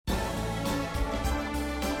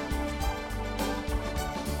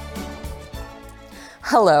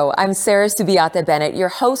Hello, I'm Sarah Subiata Bennett, your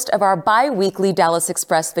host of our bi-weekly Dallas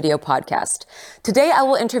Express video podcast. Today, I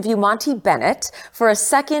will interview Monty Bennett for a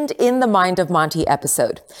second In the Mind of Monty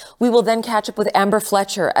episode. We will then catch up with Amber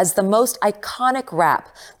Fletcher as the most iconic rap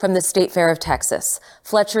from the State Fair of Texas,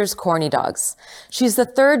 Fletcher's Corny Dogs. She's the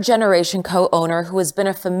third-generation co-owner who has been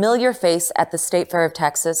a familiar face at the State Fair of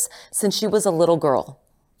Texas since she was a little girl.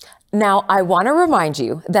 Now, I want to remind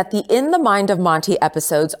you that the In the Mind of Monty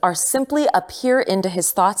episodes are simply a peer into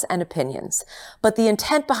his thoughts and opinions. But the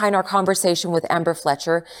intent behind our conversation with Amber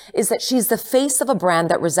Fletcher is that she's the face of a brand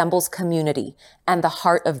that resembles community and the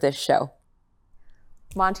heart of this show.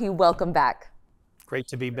 Monty, welcome back. Great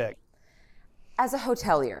to be back. As a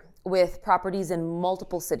hotelier with properties in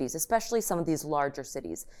multiple cities, especially some of these larger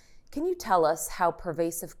cities, can you tell us how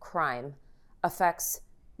pervasive crime affects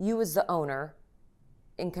you as the owner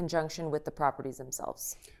in conjunction with the properties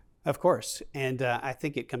themselves? Of course, and I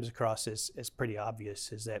think it comes across as pretty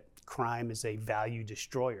obvious, is that crime is a value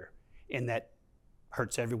destroyer, and that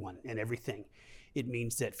hurts everyone and everything. It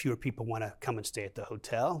means that fewer people want to come and stay at the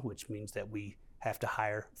hotel, which means that we have to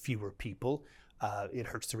hire fewer people. It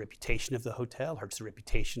hurts the reputation of the hotel, hurts the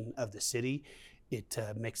reputation of the city. It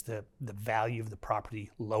makes the value of the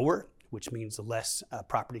property lower, which means less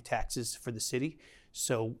property taxes for the city.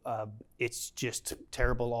 So it's just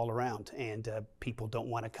terrible all around, and people don't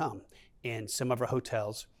want to come. And some of our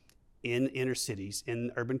hotels in inner cities, in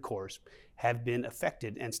urban cores, have been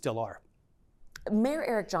affected and still are. Mayor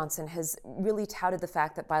Eric Johnson has really touted the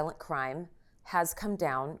fact that violent crime has come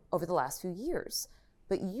down over the last few years,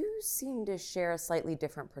 but you seem to share a slightly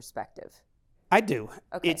different perspective. I do.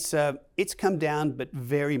 Okay. It's come down, but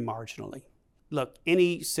very marginally. Look,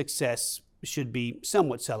 any success should be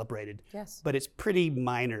somewhat celebrated, yes, but it's pretty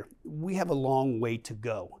minor. We have a long way to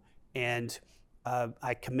go, and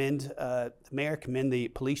I commend the mayor, commend the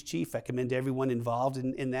police chief, I commend everyone involved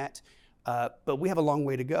in that, but we have a long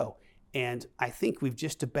way to go, and I think we've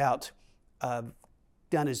just about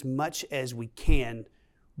done as much as we can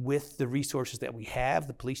with the resources that we have.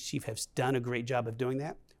 The police chief has done a great job of doing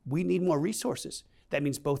that. We need more resources. That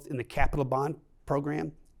means both in the capital bond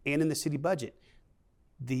program and in the city budget.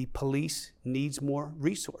 The police needs more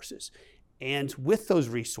resources. And with those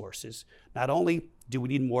resources, not only do we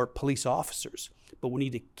need more police officers, but we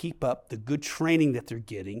need to keep up the good training that they're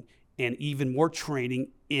getting, and even more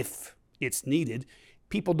training if it's needed.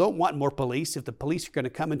 People don't want more police if the police are going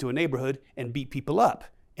to come into a neighborhood and beat people up.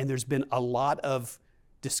 And there's been a lot of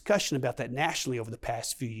discussion about that nationally over the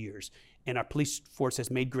past few years. And our police force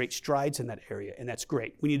has made great strides in that area, and that's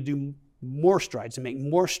great. We need to do more strides and make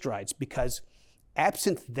more strides, because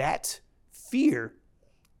absent that fear,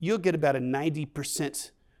 you'll get about a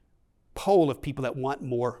 90% poll of people that want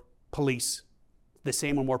more police, the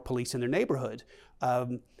same or more police in their neighborhood.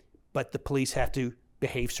 But the police have to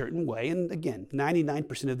behave a certain way. And again,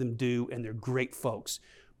 99% of them do, and they're great folks.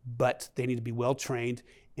 But they need to be well trained.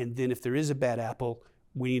 And then if there is a bad apple,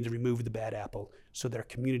 we need to remove the bad apple so that our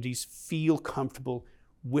communities feel comfortable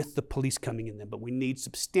with the police coming in them. But we need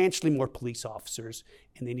substantially more police officers,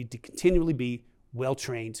 and they need to continually be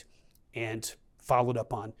well-trained and followed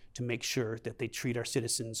up on to make sure that they treat our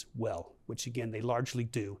citizens well, which again, they largely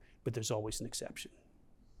do, but there's always an exception.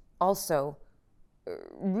 Also,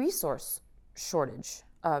 resource shortage.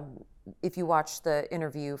 If you watch the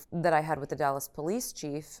interview that I had with the Dallas police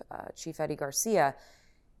chief, Chief Eddie Garcia,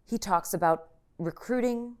 he talks about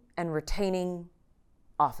recruiting and retaining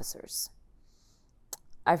officers.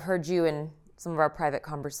 I've heard you in some of our private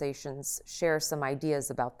conversations share some ideas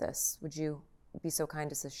about this. Would you be so kind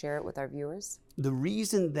as to share it with our viewers? The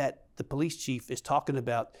reason that the police chief is talking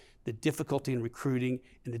about the difficulty in recruiting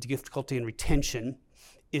and the difficulty in retention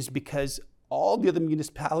is because all the other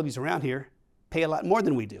municipalities around here pay a lot more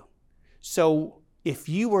than we do. So if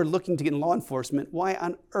you were looking to get in law enforcement, why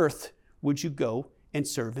on earth would you go and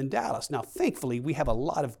serve in Dallas? Now, thankfully, we have a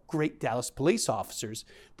lot of great Dallas police officers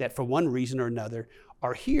that for one reason or another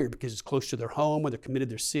are here because it's close to their home or they're committed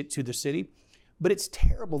to their city. But it's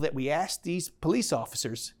terrible that we ask these police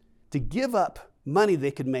officers to give up money they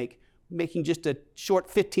could make making just a short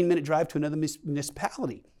 15-minute drive to another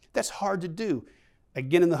municipality. That's hard to do.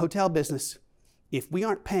 Again, in the hotel business, if we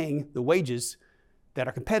aren't paying the wages that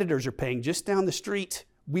our competitors are paying just down the street,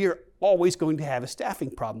 we are always going to have a staffing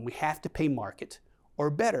problem. We have to pay market or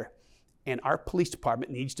better. And our police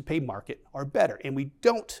department needs to pay market or better. And we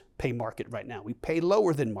don't pay market right now. We pay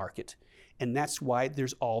lower than market. And that's why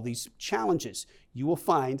there's all these challenges. You will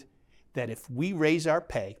find that if we raise our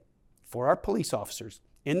pay for our police officers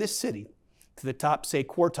in this city to the top, say,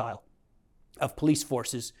 quartile of police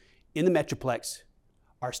forces in the Metroplex,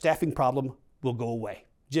 our staffing problem will go away.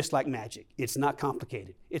 just like magic. It's not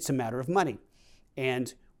complicated. It's a matter of money.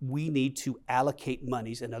 And we need to allocate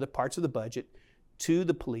monies in other parts of the budget to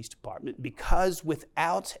the police department, because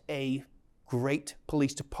without a great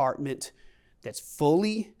police department that's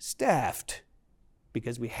fully staffed,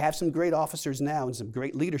 because we have some great officers now and some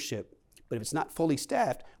great leadership, but if it's not fully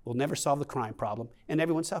staffed, we'll never solve the crime problem and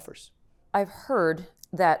everyone suffers. I've heard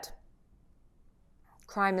that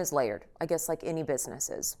crime is layered, I guess like any business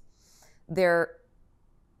is. Their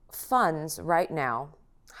funds right now,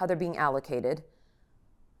 how they're being allocated,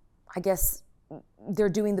 I guess they're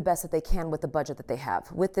doing the best that they can with the budget that they have.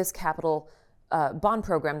 With this capital bond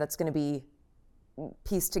program that's going to be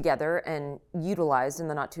pieced together and utilized in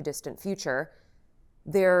the not too distant future,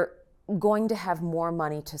 they're going to have more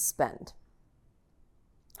money to spend.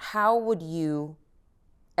 How would you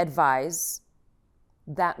advise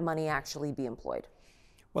that money actually be employed?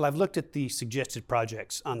 Well, I've looked at the suggested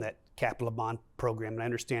projects on that capital bond program, and I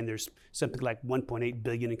understand there's something like $1.8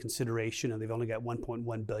 billion in consideration, and they've only got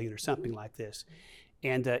 $1.1 billion or something like this.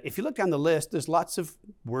 And if you look down the list, there's lots of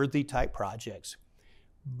worthy type projects.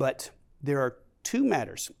 But there are two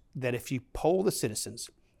matters that if you poll the citizens,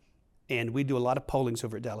 and we do a lot of pollings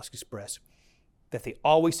over at Dallas Express, that they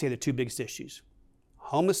always say the two biggest issues: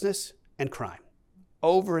 homelessness and crime,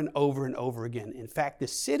 over and over and over again. In fact, the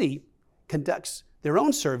city conducts their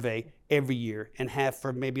own survey every year, and have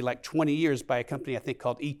for maybe like 20 years by a company I think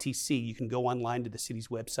called ETC. You can go online to the city's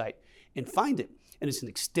website and find it. And it's an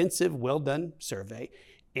extensive, well-done survey,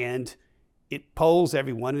 and it polls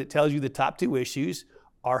everyone, and it tells you the top two issues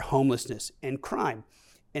are homelessness and crime.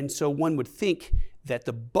 And so one would think that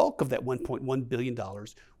the bulk of that $1.1 billion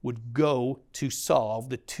would go to solve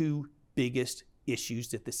the two biggest issues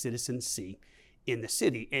that the citizens see in the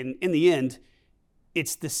city. And in the end,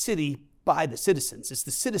 it's the city by the citizens. It's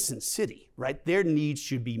the citizen city, right? Their needs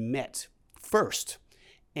should be met first.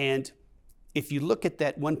 And if you look at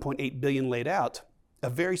that $1.8 billion laid out,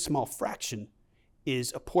 a very small fraction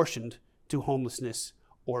is apportioned to homelessness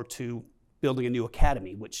or to building a new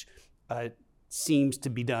academy, which seems to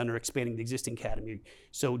be done, or expanding the existing academy.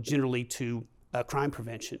 So generally to crime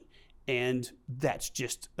prevention. And that's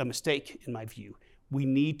just a mistake in my view. We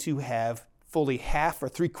need to have fully half or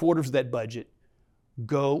 3/4 of that budget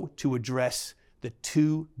go to address the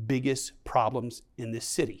two biggest problems in this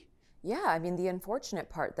city. Yeah, I mean, the unfortunate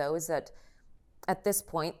part, though, is that at this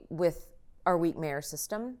point, with our weak mayor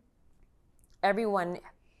system, everyone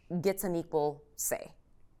gets an equal say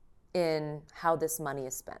in how this money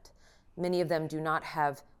is spent. Many of them do not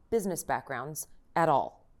have business backgrounds at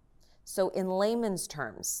all. So in layman's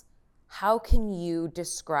terms, how can you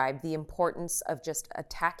describe the importance of just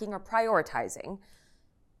attacking or prioritizing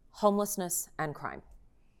homelessness and crime?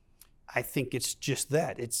 I think it's just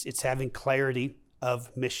that. It's having clarity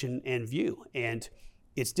of mission and view. And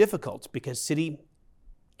it's difficult because city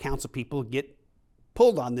council people get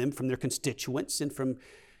pulled on them from their constituents and from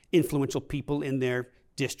influential people in their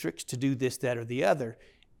districts to do this, that, or the other.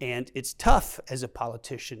 And it's tough as a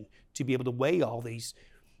politician to be able to weigh all these.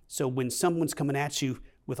 So when someone's coming at you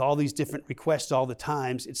with all these different requests all the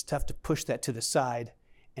times, it's tough to push that to the side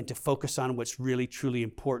and to focus on what's really, truly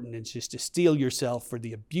important, and just to steel yourself for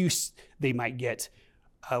the abuse they might get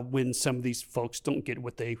when some of these folks don't get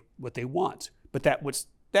what they want. But that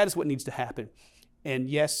is what needs to happen. And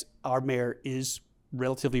yes, our mayor is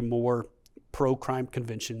relatively more pro-crime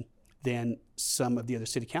convention than some of the other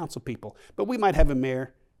city council people. But we might have a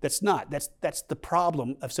mayor that's not. That's the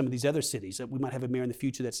problem of some of these other cities. We might have a mayor in the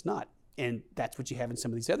future that's not. And that's what you have in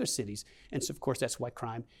some of these other cities. And so, of course, that's why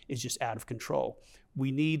crime is just out of control.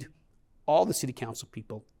 We need all the city council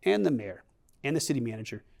people and the mayor and the city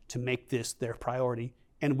manager to make this their priority,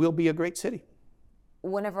 and we'll be a great city.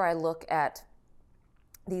 Whenever I look at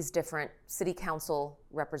these different city council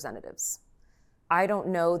representatives, I don't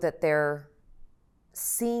know that they're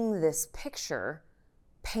seeing this picture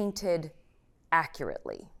painted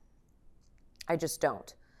accurately. I just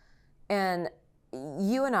don't. And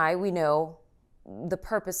you and I, we know the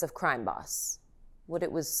purpose of Crime Boss, what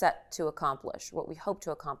it was set to accomplish, what we hope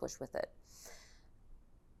to accomplish with it.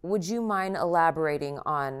 Would you mind elaborating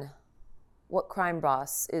on what Crime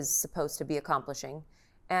Boss is supposed to be accomplishing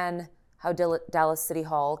and how Dallas City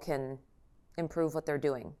Hall can improve what they're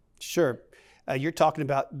doing? Sure. You're talking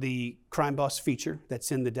about the Crime Boss feature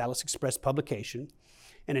that's in the Dallas Express publication,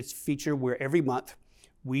 and it's a feature where every month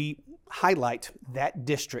we highlight that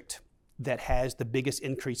district that has the biggest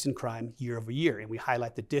increase in crime year over year. And we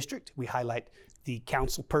highlight the district, we highlight the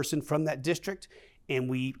council person from that district, and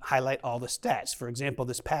we highlight all the stats. For example,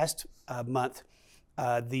 this past month,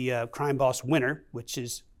 the Crime Boss winner, which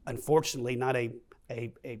is unfortunately not a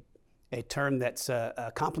a term that's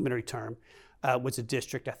a complementary term, was a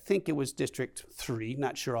district. I think it was District 3,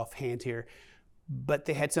 not sure offhand here, but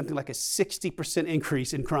they had something like a 60%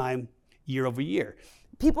 increase in crime year over year.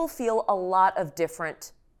 People feel a lot of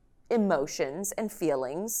different emotions and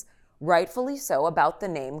feelings, rightfully so, about the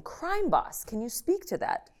name Crime Boss. Can you speak to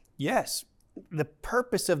that? Yes. The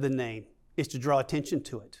purpose of the name is to draw attention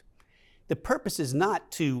to it. The purpose is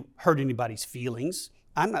not to hurt anybody's feelings.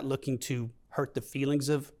 I'm not looking to hurt the feelings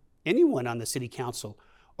of anyone on the city council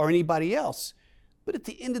or anybody else. But at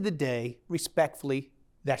the end of the day, respectfully,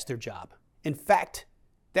 that's their job. In fact,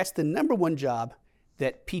 that's the number one job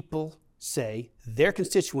that people say, their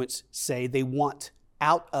constituents say they want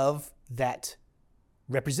out of that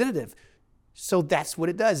representative. So that's what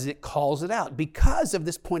it does, is it calls it out. Because of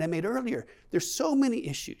this point I made earlier, there's so many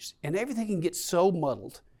issues and everything can get so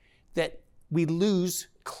muddled that we lose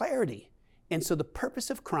clarity. And so the purpose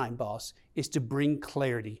of Crime Boss is to bring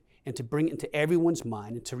clarity and to bring it into everyone's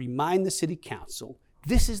mind and to remind the city council,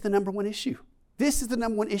 this is the number one issue. This is the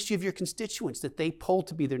number one issue of your constituents that they poll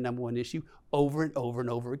to be their number one issue over and over and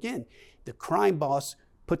over again. The Crime Boss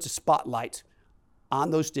puts a spotlight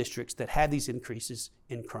on those districts that have these increases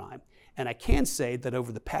in crime. And I can say that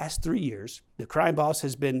over the past 3 years, the Crime Boss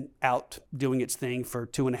has been out doing its thing for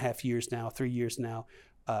 2.5 years now, 3 years now.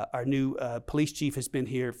 Our new police chief has been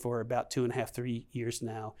here for about 2.5, 3 years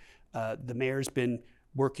now. The mayor's been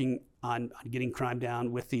working on getting crime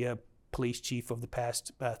down with the police chief over the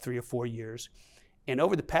past 3 or 4 years. And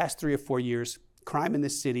over the past 3 or 4 years, crime in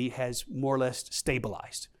this city has more or less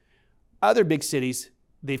stabilized. Other big cities,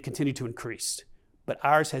 they've continued to increase, but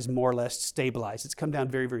ours has more or less stabilized. It's come down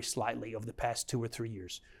very, very slightly over the past 2 or 3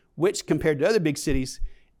 years, which compared to other big cities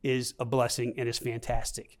is a blessing and is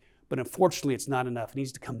fantastic. But unfortunately, it's not enough. It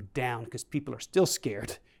needs to come down because people are still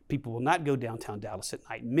scared. People will not go downtown Dallas at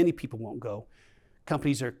night. Many people won't go.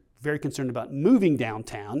 Companies are very concerned about moving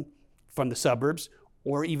downtown from the suburbs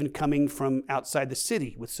or even coming from outside the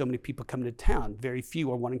city with so many people coming to town. Very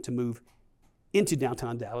few are wanting to move into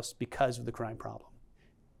downtown Dallas because of the crime problem.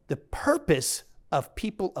 The purpose of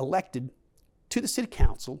people elected to the city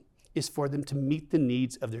council is for them to meet the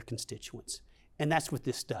needs of their constituents. And that's what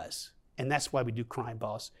this does. And that's why we do Crime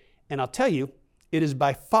Boss. And I'll tell you, it is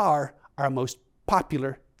by far our most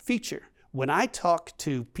popular feature. When I talk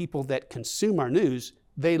to people that consume our news,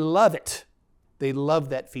 they love it. They love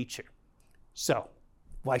that feature. So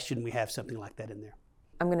why shouldn't we have something like that in there?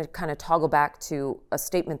 I'm going to kind of toggle back to a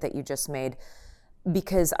statement that you just made,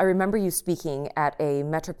 because I remember you speaking at a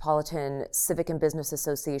Metropolitan Civic and Business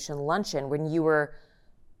Association luncheon when you were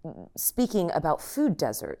speaking about food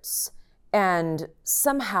deserts, and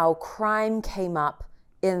somehow crime came up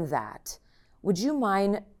in that. Would you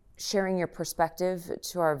mind sharing your perspective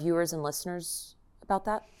to our viewers and listeners about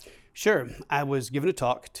that? Sure. I was given a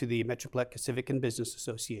talk to the Metroplex Civic and Business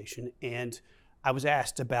Association, and I was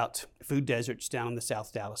asked about food deserts down in the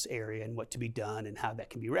South Dallas area and what to be done and how that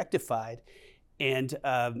can be rectified. And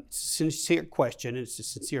sincere question, it's a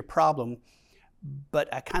sincere problem,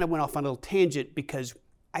 but I kind of went off on a little tangent because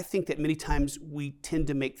I think that many times we tend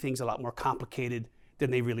to make things a lot more complicated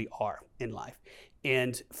than they really are in life.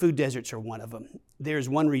 And food deserts are one of them. There's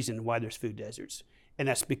one reason why there's food deserts, and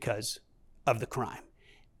that's because of the crime.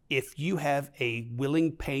 If you have a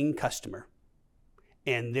willing paying customer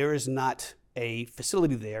and there is not a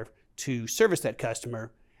facility there to service that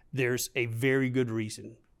customer, there's a very good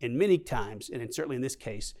reason. And many times, and certainly in this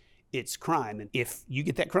case, it's crime. And if you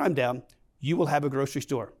get that crime down, you will have a grocery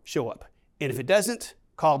store show up. And if it doesn't,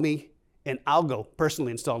 call me and I'll go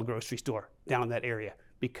personally install a grocery store down in that area,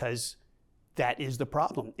 because that is the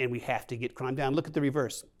problem. And we have to get crime down. Look at the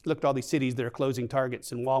reverse. Look at all these cities that are closing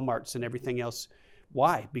Targets and Walmarts and everything else.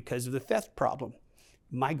 Why? Because of the theft problem.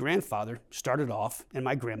 My grandfather started off, and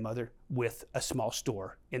my grandmother, with a small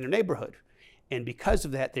store in their neighborhood. And because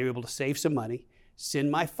of that, they were able to save some money,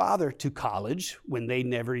 send my father to college when they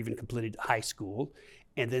never even completed high school.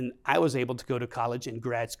 And then I was able to go to college and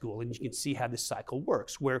grad school. And you can see how this cycle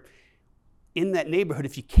works, where in that neighborhood,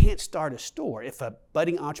 if you can't start a store, if a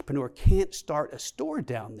budding entrepreneur can't start a store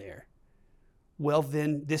down there, well,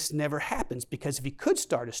 then this never happens, because if he could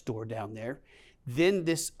start a store down there, then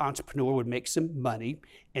this entrepreneur would make some money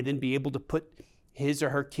and then be able to put his or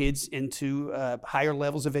her kids into higher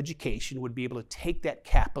levels of education, would be able to take that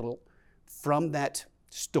capital from that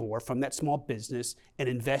store, from that small business, and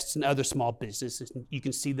invest in other small businesses. And you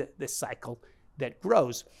can see the cycle that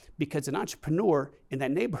grows, because an entrepreneur in that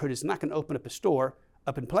neighborhood is not going to open up a store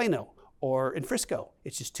up in Plano or in Frisco.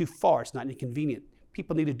 It's just too far. It's not inconvenient.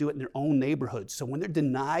 People need to do it in their own neighborhoods. So when they're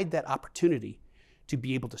denied that opportunity to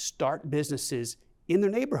be able to start businesses in their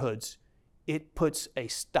neighborhoods, it puts a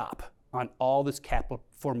stop on all this capital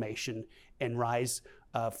formation and rise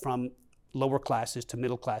from lower classes to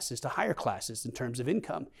middle classes to higher classes in terms of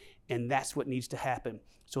income. And that's what needs to happen.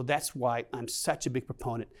 So that's why I'm such a big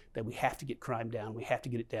proponent that we have to get crime down. We have to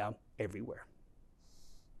get it down everywhere.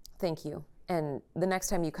 Thank you. And the next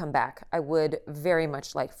time you come back, I would very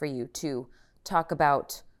much like for you to talk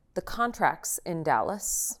about the contracts in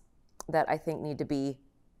Dallas that I think need to be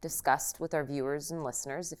discussed with our viewers and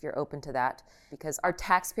listeners, if you're open to that, because our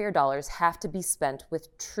taxpayer dollars have to be spent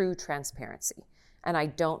with true transparency. And I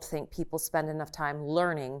don't think people spend enough time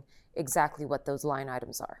learning exactly what those line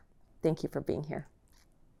items are. Thank you for being here.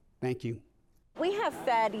 Thank you. We have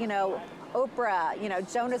fed,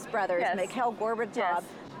 Oprah, Jonas Brothers, Yes. Mikhail Gorbachev. Yes.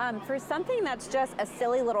 For something that's just a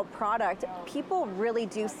silly little product, people really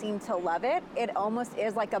do seem to love it. It almost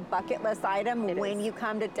is like a bucket list item when you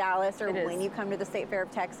come to Dallas or when you come to the State Fair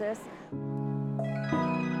of Texas.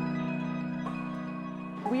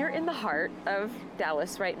 We are in the heart of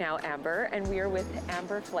Dallas right now, Amber, and we are with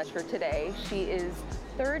Amber Fletcher today. She is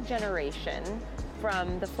third generation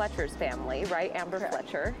from the Fletcher's family, right? Amber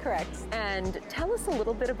Fletcher. Correct. And tell us a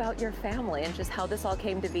little bit about your family and just how this all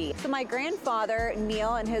came to be. So my grandfather,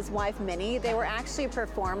 Neil, and his wife, Minnie, they were actually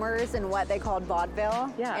performers in what they called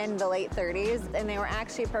vaudeville in the late 30s. And they were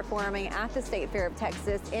actually performing at the State Fair of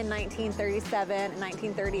Texas in 1937,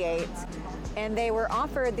 1938. And they were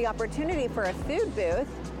offered the opportunity for a food booth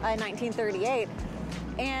in 1938.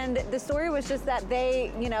 And the story was just that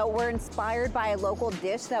they, were inspired by a local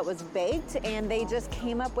dish that was baked, and they just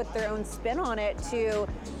came up with their own spin on it to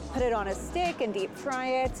put it on a stick and deep fry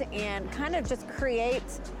it and kind of just create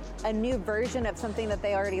a new version of something that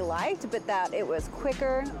they already liked, but that it was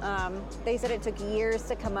quicker. They said it took years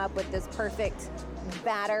to come up with this perfect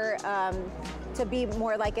batter to be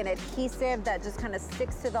more like an adhesive that just kind of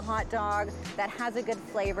sticks to the hot dog, that has a good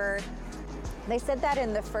flavor. They said that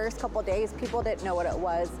in the first couple days, people didn't know what it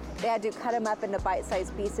was. They had to cut them up into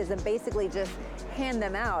bite-sized pieces and basically just hand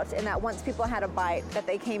them out. And that once people had a bite, that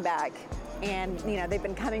they came back. And, they've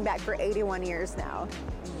been coming back for 81 years now.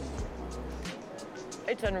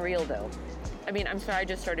 It's unreal, though. I mean, I'm sorry, I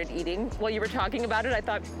just started eating. While you were talking about it, I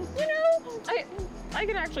thought, I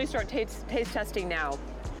can actually start taste testing now.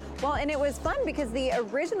 Well, and it was fun because the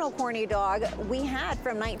original corny dog we had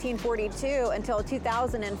from 1942 until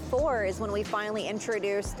 2004 is when we finally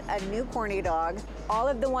introduced a new corny dog. All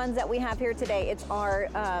of the ones that we have here today, it's our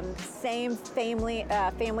same family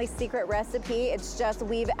secret recipe. It's just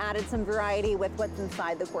we've added some variety with what's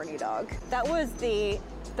inside the corny dog. That was the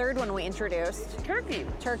third one we introduced. Turkey.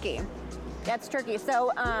 That's turkey.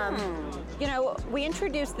 So, we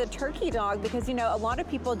introduced the turkey dog because, a lot of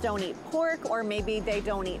people don't eat pork or maybe they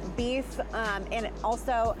don't eat beef. And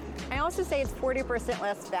also, I also say it's 40%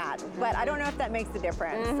 less fat, but I don't know if that makes a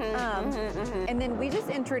difference. And then we just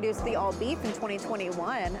introduced the all beef in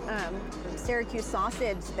 2021. Syracuse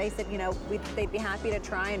sausage, they said, they'd be happy to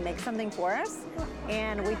try and make something for us.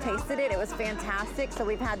 And we tasted it. It was fantastic. So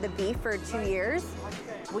we've had the beef for 2 years.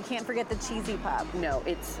 We can't forget the cheesy pup. No,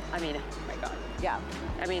 oh my God. Yeah.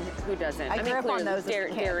 I mean, who doesn't? I grew up on those.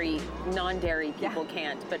 Non-dairy people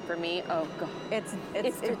can't, but for me, oh God.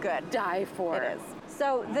 It's good. Die for. It is.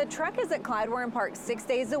 So the truck is at Clyde Warren Park 6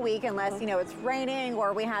 days a week unless, it's raining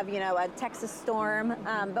or we have, a Texas storm.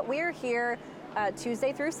 But we are here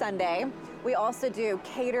Tuesday through Sunday. We also do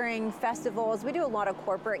catering, festivals. We do a lot of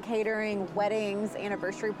corporate catering, weddings,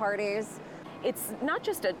 anniversary parties. It's not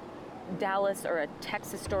just a Dallas or a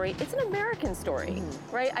Texas story, it's an American story,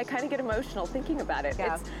 right? I kind of get emotional thinking about it.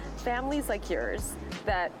 Yeah. It's families like yours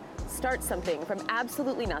that start something from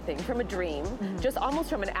absolutely nothing, from a dream, just almost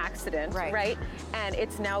from an accident, right? And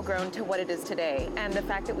it's now grown to what it is today. And the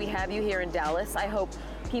fact that we have you here in Dallas, I hope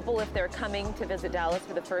people, if they're coming to visit Dallas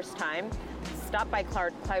for the first time, stop by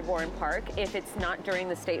Clyde Warren Park if it's not during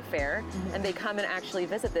the State Fair, and they come and actually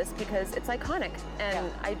visit this because it's iconic. And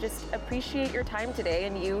I just appreciate your time today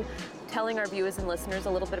and you telling our viewers and listeners a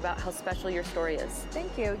little bit about how special your story is.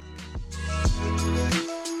 Thank you.